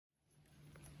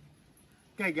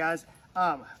Okay, guys,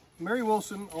 Mary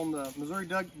Wilson on the Missouri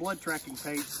Blood Tracking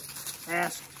page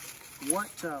asked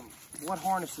what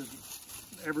harnesses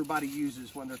everybody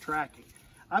uses when they're tracking.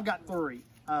 I've got 3.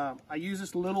 I use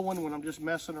this little one when I'm just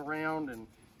messing around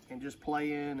and just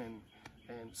playing and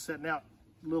setting out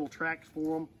little tracks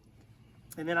for them.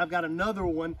 And then I've got another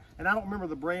one, and I don't remember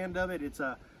the brand of it.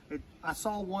 I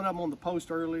saw one of them on the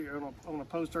post earlier. On a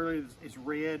post earlier, it's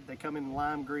red. They come in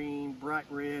lime green, bright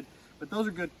red. But those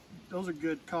are good. Those are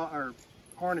good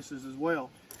harnesses as well.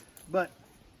 But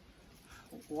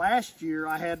last year,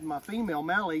 I had my female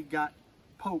Mally got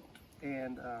poked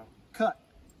and cut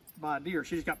by a deer.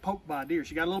 She just got poked by a deer.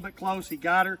 She got a little bit close. He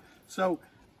got her. So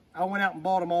I went out and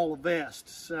bought them all a vest.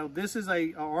 So this is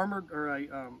a armored or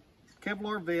a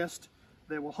Kevlar vest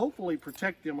that will hopefully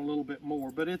protect them a little bit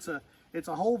more. But it's a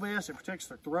whole vest. It protects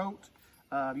their throat.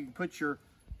 You can put your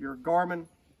Garmin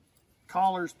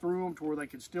collars through them to where they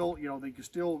can still, they can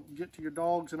still get to your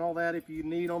dogs and all that if you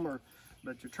need them,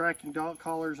 but your tracking dog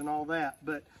collars and all that.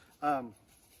 But I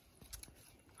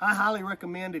highly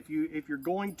recommend if you're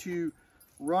going to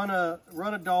run a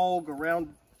dog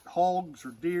around hogs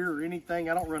or deer or anything.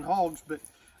 I don't run hogs, but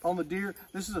on the deer,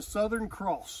 this is a Southern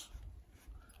Cross.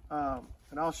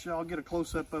 And I'll get a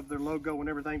close-up of their logo and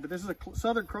everything, but this is a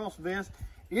Southern Cross vest.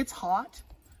 It's hot,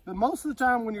 but most of the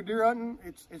time when you're deer hunting,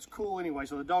 it's cool anyway,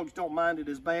 so the dogs don't mind it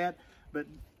as bad. But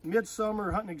midsummer,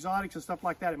 hunting exotics and stuff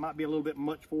like that, it might be a little bit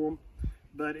much for them.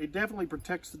 But it definitely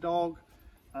protects the dog.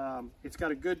 It's got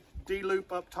a good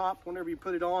D-loop up top whenever you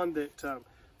put it on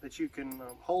that you can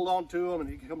hold on to them, and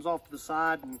it comes off to the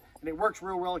side, and it works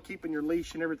real well at keeping your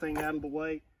leash and everything out of the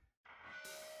way.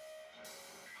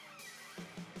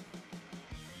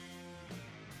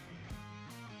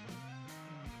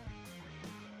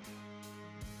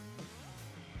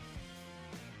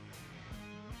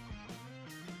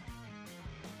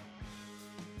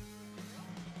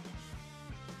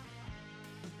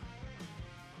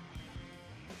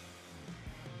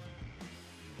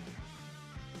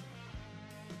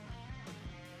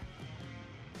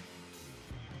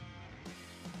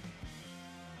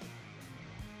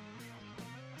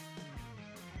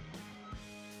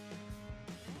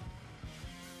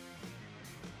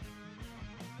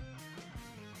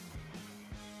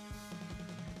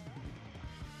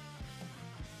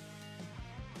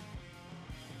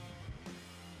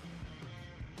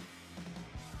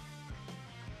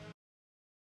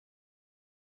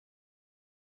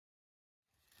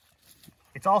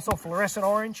 It's also fluorescent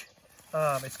orange.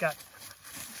 It's got,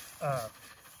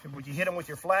 when you hit them with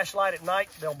your flashlight at night,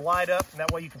 they'll light up, and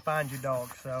that way you can find your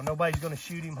dog. So nobody's going to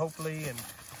shoot him, hopefully, and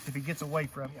if he gets away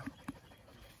from you.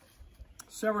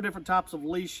 Several different types of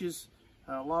leashes.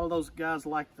 A lot of those guys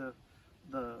like the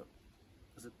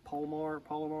is it Palomar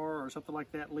or something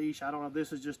like that leash. I don't know.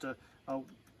 This is just a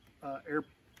air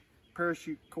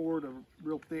parachute cord, a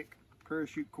real thick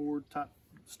parachute cord type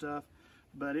stuff.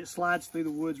 But it slides through the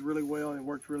woods really well, and it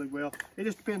works really well. It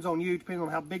just depends on you, depending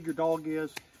on how big your dog is.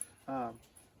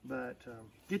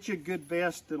 Get you a good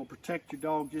vest that'll protect your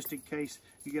dog just in case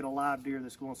you get a live deer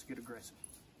that wants to get aggressive.